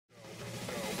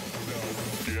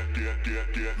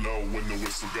get low when the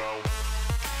whistle go.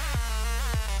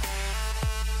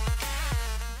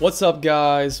 What's up,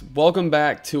 guys? Welcome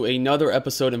back to another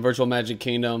episode in Virtual Magic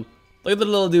Kingdom. Look at the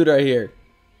little dude right here.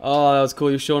 Oh, that was cool.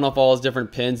 He was showing off all his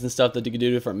different pins and stuff that you could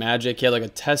do different magic. He had like a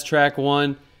test track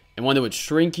one, and one that would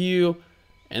shrink you,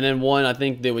 and then one I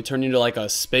think that would turn you into like a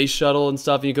space shuttle and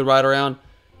stuff and you could ride around.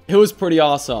 It was pretty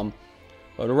awesome.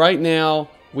 But right now,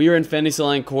 we are in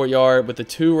Fantasyland Courtyard with the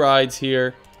two rides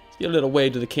here. Let's get a little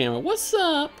wave to the camera. What's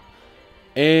up?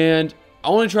 And I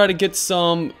want to try to get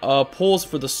some pulls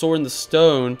for the sword and the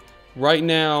stone. Right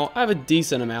now, I have a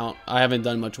decent amount. I haven't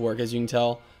done much work, as you can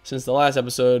tell, since the last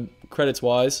episode,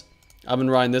 credits-wise. I've been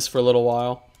riding this for a little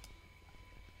while.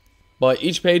 But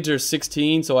each page there's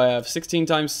 16, so I have 16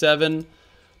 times 7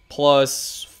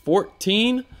 plus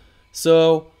 14.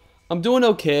 So I'm doing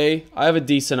okay. I have a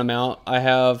decent amount. I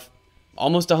have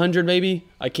almost 100 maybe.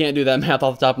 I can't do that math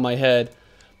off the top of my head.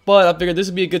 But I figured this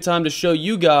would be a good time to show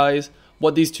you guys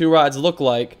what these two rides look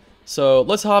like. So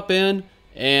let's hop in,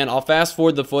 and I'll fast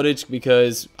forward the footage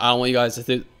because I don't want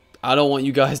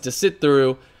you guys to sit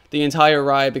through the entire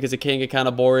ride because it can get kind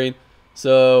of boring.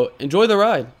 So enjoy the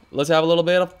ride. Let's have a little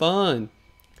bit of fun.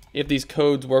 If these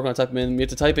codes work when I type them in, we have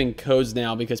to type in codes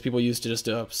now because people used to just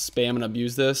spam and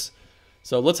abuse this.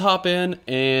 So let's hop in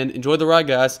and enjoy the ride,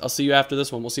 guys. I'll see you after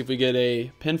this one. We'll see if we get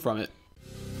a pin from it.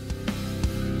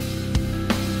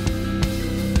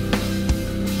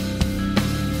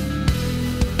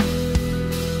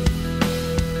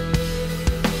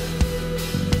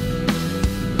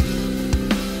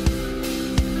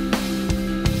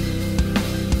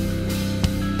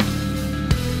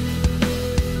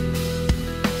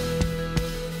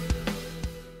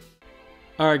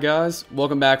 Alright guys,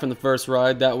 welcome back from the first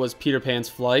ride. That was Peter Pan's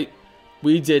Flight.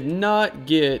 We did not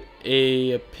get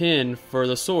a pin for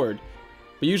the sword.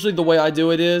 But usually the way I do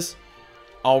it is,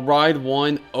 I'll ride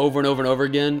one over and over and over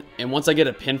again, and once I get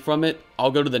a pin from it,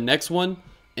 I'll go to the next one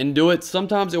and do it.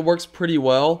 Sometimes it works pretty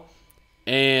well,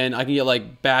 and I can get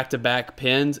like back-to-back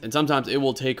pins, and sometimes it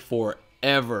will take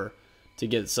forever to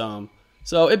get some.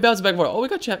 So it bounces back and forth. Oh, we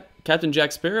got Captain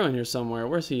Jack Sparrow in here somewhere.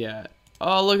 Where's he at?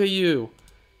 Oh, look at you.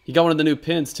 He got one of the new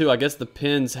pins too. I guess the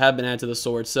pins have been added to the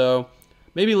sword. So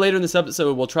maybe later in this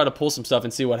episode we'll try to pull some stuff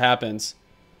and see what happens.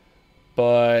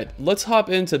 But let's hop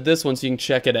into this one so you can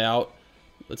check it out.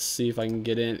 Let's see if I can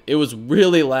get in. It was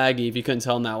really laggy if you couldn't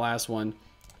tell in that last one.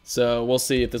 So we'll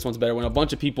see if this one's better. When a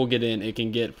bunch of people get in, it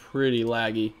can get pretty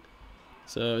laggy.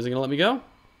 So is it going to let me go?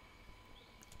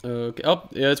 Okay. Oh,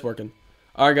 yeah, it's working.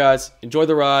 Alright guys, enjoy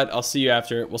the ride. I'll see you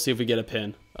after. We'll see if we get a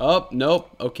pin. Oh, nope.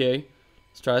 Okay.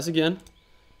 Let's try this again.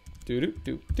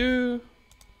 Do.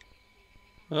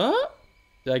 Oh,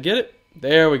 did I get it?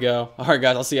 There we go. Alright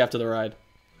guys, I'll see you after the ride.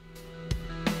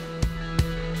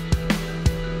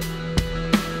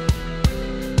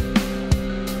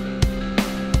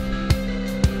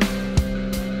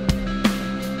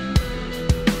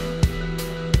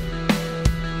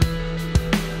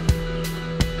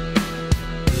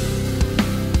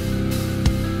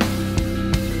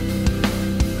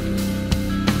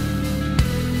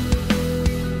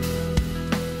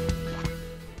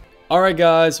 Alright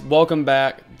guys, welcome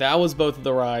back. That was both of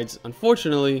the rides.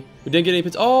 Unfortunately, we didn't get any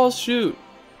pins. Oh shoot!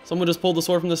 Someone just pulled the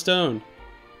sword from the stone.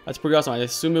 That's pretty awesome. I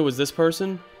assume it was this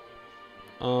person.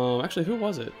 Actually, who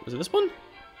was it? Was it this one?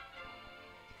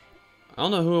 I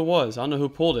don't know who it was. I don't know who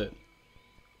pulled it.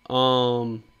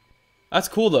 That's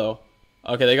cool though.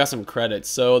 Okay, they got some credits.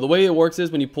 So the way it works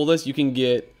is when you pull this, you can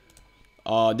get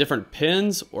different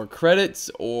pins or credits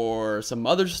or some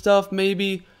other stuff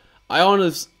maybe.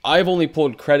 I've only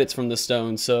pulled credits from the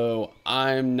stone, so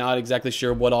I'm not exactly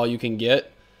sure what all you can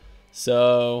get.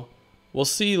 So we'll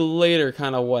see later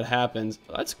kind of what happens.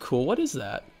 That's cool. What is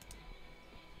that?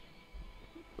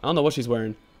 I don't know what she's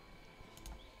wearing.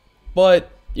 But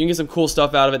you can get some cool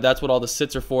stuff out of it. That's what all the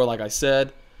sits are for, like I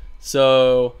said.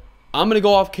 So I'm going to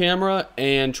go off camera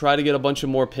and try to get a bunch of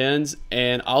more pins,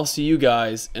 and I'll see you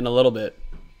guys in a little bit.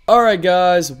 Alright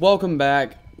guys, welcome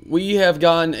back. We have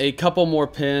gotten a couple more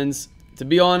pins. To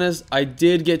be honest, I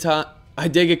did get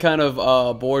kind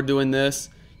of bored doing this.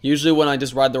 Usually when I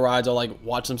just ride the rides, I'll like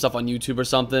watch some stuff on YouTube or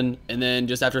something, and then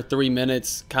just after 3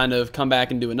 minutes, kind of come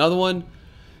back and do another one.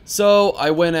 So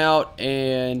I went out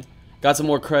and got some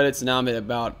more credits. Now I'm at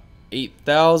about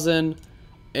 8,000,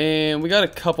 and we got a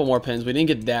couple more pins. We didn't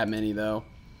get that many though.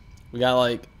 We got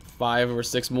like 5 or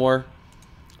 6 more.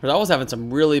 Because I was having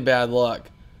some really bad luck.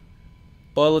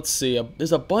 But let's see,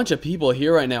 there's a bunch of people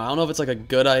here right now. I don't know if it's like a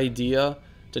good idea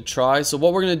to try. So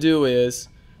what we're going to do is,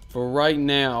 for right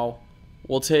now,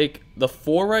 we'll take the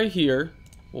 4 right here.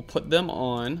 We'll put them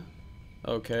on.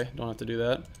 Okay, don't have to do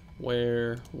that.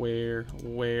 Where?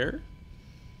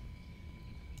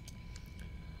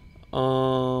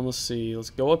 Let's see. Let's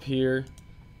go up here.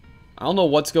 I don't know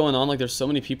what's going on. Like, there's so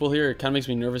many people here. It kind of makes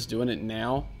me nervous doing it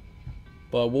now.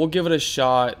 But we'll give it a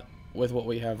shot with what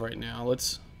we have right now.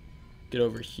 Let's get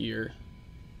over here.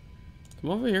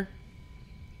 Come over here.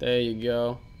 There you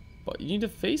go. But you need to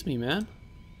face me, man.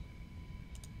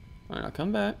 Alright, now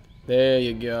come back. There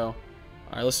you go.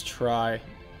 Alright, let's try.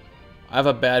 I have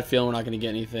a bad feeling we're not going to get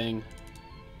anything.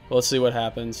 But let's see what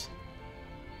happens.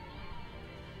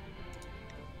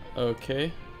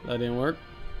 Okay, that didn't work.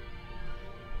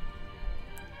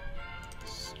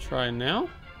 Let's try now.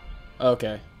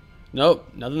 Okay. Nope,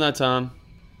 nothing that time.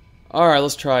 Alright,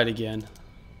 let's try it again.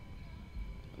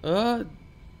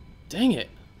 Dang it.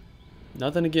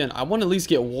 Nothing again. I want to at least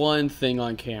get one thing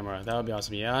on camera. That would be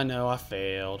awesome. Yeah, I know, I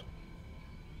failed.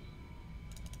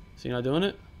 So you're not doing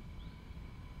it?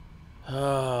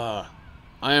 I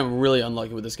am really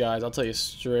unlucky with this, guys. I'll tell you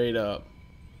straight up.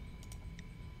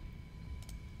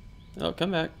 Oh,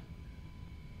 come back.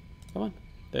 Come on.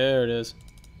 There it is.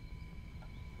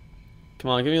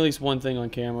 Come on, give me at least one thing on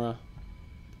camera.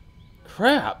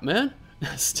 Crap, man.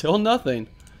 Still nothing.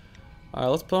 Alright,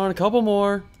 let's put on a couple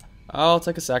more. I'll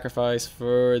take a sacrifice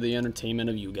for the entertainment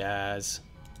of you guys.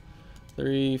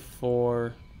 3,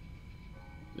 4.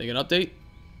 Make an update.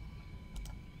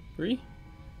 3.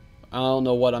 I don't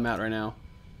know what I'm at right now.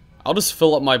 I'll just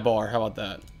fill up my bar. How about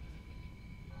that?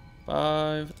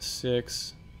 5,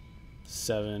 6,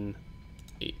 7,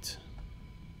 8.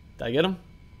 Did I get him?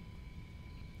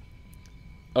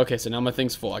 Okay, so now my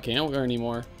thing's full. I can't wear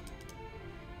anymore.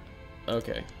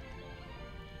 Okay.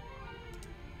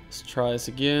 Let's try this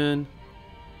again.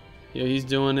 Yeah, he's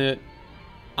doing it.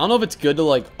 I don't know if it's good to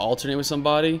like alternate with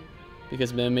somebody,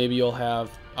 because then maybe you'll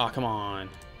have... Ah, come on.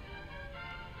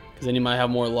 Because then you might have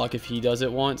more luck if he does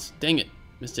it once. Dang it.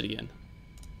 Missed it again.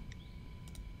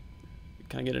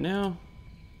 Can I get it now?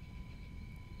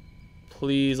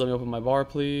 Please, let me open my bar,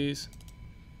 please.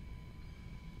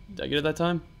 Did I get it that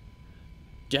time?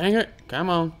 Dang it. Come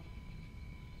on.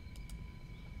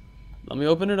 Let me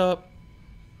open it up.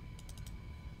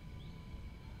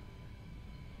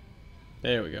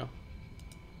 There we go.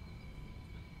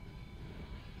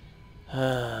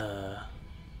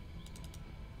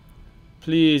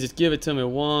 Please, just give it to me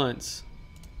once.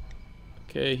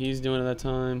 Okay, he's doing it that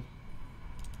time.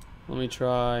 Let me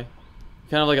try.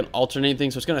 Kind of like an alternate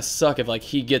thing, so it's gonna suck if like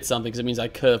he gets something, because it means I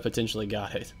could have potentially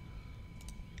got it.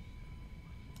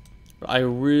 But I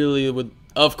really would,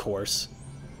 of course.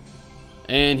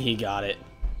 And he got it.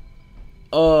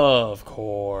 Of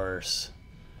course.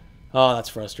 Oh, that's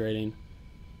frustrating.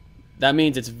 That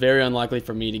means it's very unlikely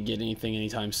for me to get anything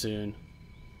anytime soon.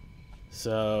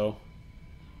 So,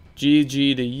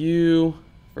 GG to you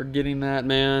for getting that,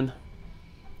 man.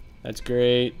 That's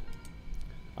great.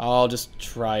 I'll just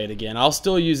try it again. I'll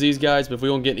still use these guys, but if we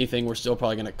don't get anything, we're still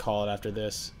probably going to call it after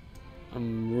this.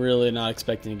 I'm really not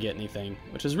expecting to get anything,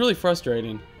 which is really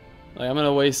frustrating. Like, I'm going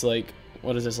to waste, like,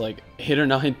 what is this, like 8 or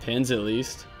 9 pins at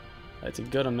least? That's a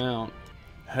good amount.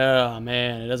 Oh,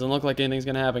 man, it doesn't look like anything's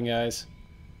going to happen, guys.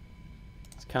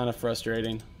 It's kind of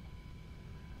frustrating.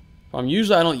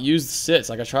 Usually I don't use the sits.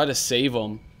 Like, I try to save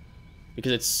them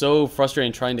because it's so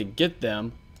frustrating trying to get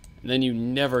them, and then you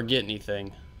never get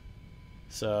anything.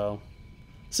 So,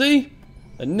 see?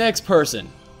 The next person,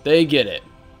 they get it.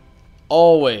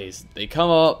 Always. They come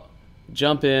up,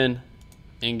 jump in,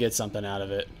 and get something out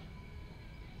of it.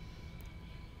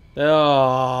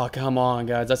 Oh, come on,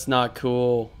 guys. That's not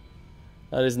cool.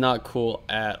 That is not cool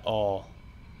at all.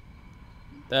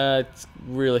 That's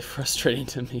really frustrating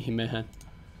to me, man.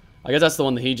 I guess that's the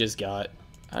one that he just got.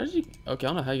 How did you... Okay, I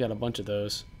don't know how you got a bunch of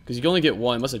those. Because you can only get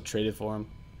one. Must have traded for him.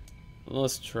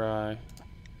 Let's try.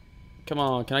 Come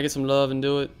on, can I get some love and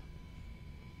do it?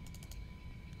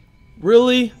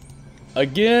 Really?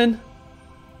 Again?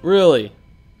 Really?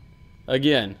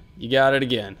 Again. You got it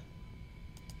again.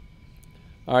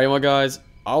 Alright, well guys,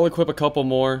 I'll equip a couple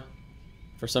more.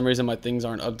 For some reason my things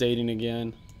aren't updating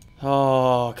again.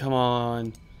 Oh, come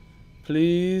on.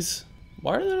 Please?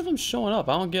 Why are none of them showing up?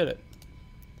 I don't get it.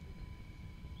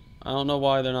 I don't know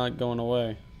why they're not going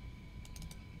away.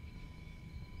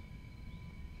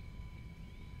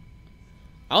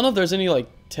 I don't know if there's any like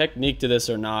technique to this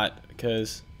or not,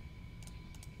 because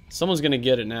someone's gonna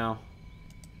get it now.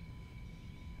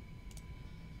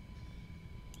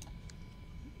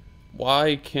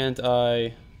 Why can't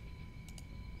I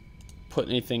put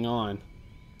anything on?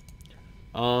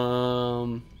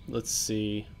 Let's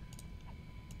see.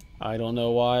 I don't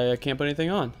know why I can't put anything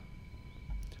on.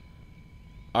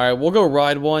 Alright, we'll go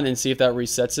ride one and see if that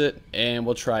resets it, and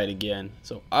we'll try it again.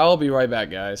 So I'll be right back,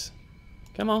 guys.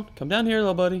 Come on, come down here,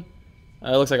 little buddy.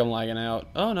 It looks like I'm lagging out.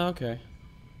 Oh, no, okay.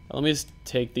 Let me just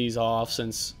take these off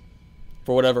since,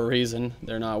 for whatever reason,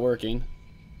 they're not working.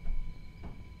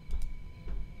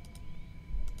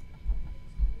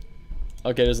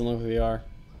 Okay, it doesn't look like they are.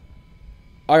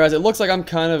 Alright guys, it looks like I'm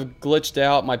kind of glitched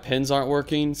out. My pins aren't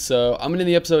working, so I'm going to end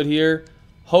the episode here.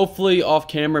 Hopefully off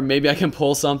camera, maybe I can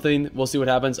pull something. We'll see what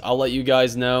happens. I'll let you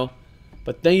guys know.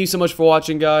 But thank you so much for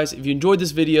watching, guys. If you enjoyed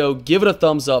this video, give it a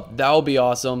thumbs up. That would be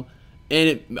awesome.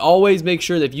 And always make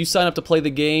sure that if you sign up to play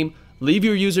the game, leave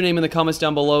your username in the comments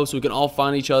down below so we can all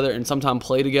find each other and sometime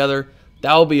play together.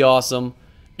 That would be awesome.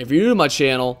 If you're new to my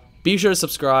channel, be sure to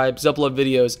subscribe because I upload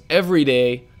videos every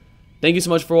day. Thank you so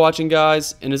much for watching,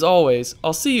 guys. And as always,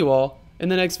 I'll see you all in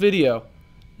the next video.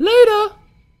 Later!